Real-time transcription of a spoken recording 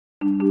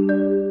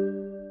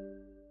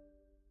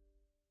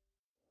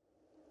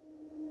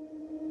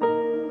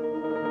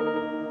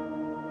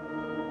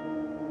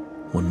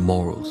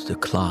morals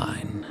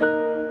decline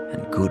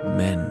and good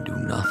men do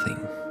nothing,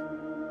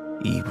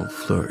 evil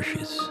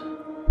flourishes.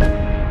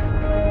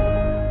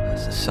 A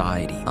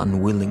society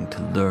unwilling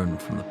to learn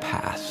from the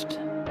past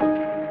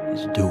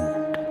is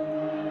doomed.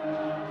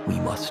 We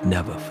must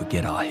never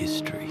forget our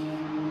history.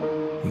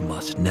 We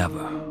must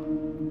never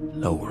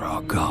lower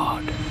our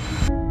guard.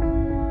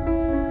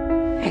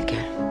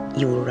 Edgar,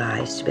 you will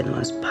rise to be the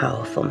most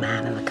powerful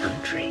man in the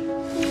country.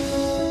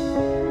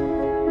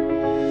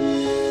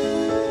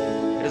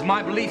 It is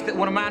my belief that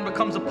when a man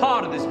becomes a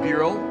part of this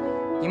bureau,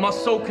 he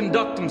must so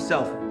conduct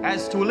himself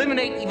as to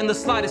eliminate even the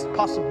slightest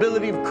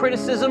possibility of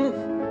criticism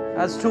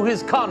as to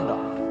his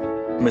conduct.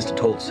 Mr.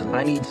 Tolson,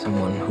 I need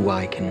someone who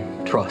I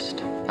can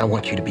trust. I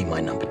want you to be my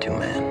number 2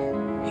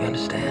 man. You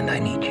understand? I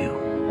need you.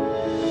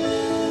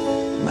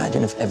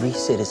 Imagine if every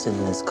citizen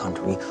in this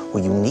country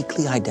were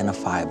uniquely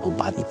identifiable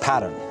by the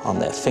pattern on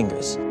their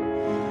fingers.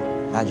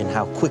 Imagine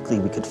how quickly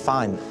we could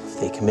find them if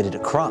they committed a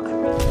crime.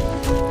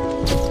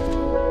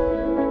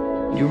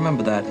 You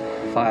remember that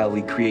file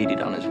we created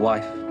on his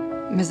wife?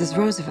 Mrs.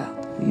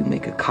 Roosevelt. Will you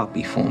make a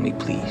copy for me,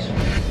 please?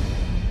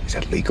 Is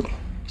that legal?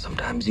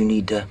 Sometimes you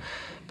need to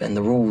bend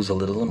the rules a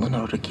little in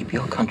order to keep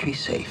your country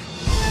safe.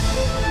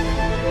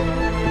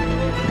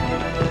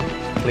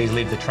 Please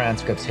leave the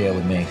transcripts here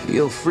with me.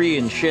 Feel free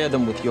and share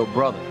them with your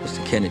brother,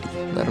 Mr. Kennedy.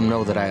 Let him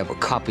know that I have a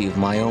copy of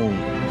my own.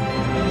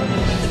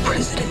 The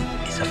president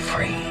is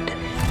afraid.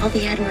 All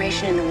the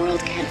admiration in the world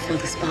can't fill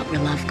the spot where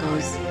love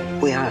goes.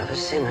 We are the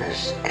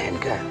sinners,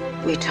 Edgar.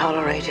 We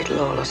tolerated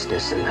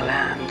lawlessness in the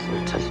land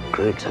until it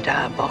grew to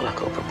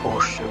diabolical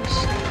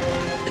proportions.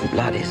 The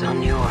blood is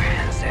on your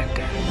hands,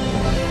 Edgar.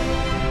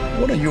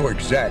 What are your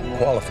exact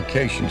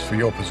qualifications for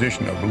your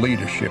position of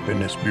leadership in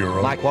this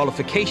bureau? My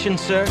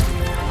qualifications, sir?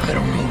 I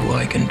don't know who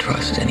I can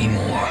trust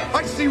anymore.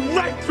 I see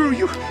right through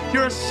you.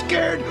 You're a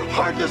scared,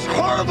 heartless,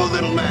 horrible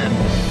little man.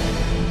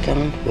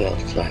 Don't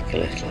wilt like a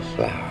little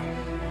flower.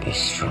 Be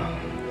strong.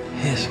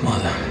 Yes,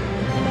 Mother.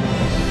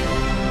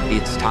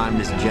 It's time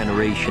this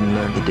generation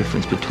learned the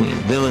difference between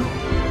villain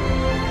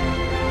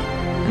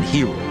and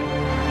hero.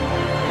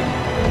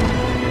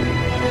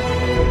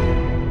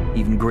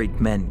 Even great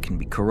men can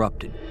be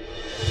corrupted.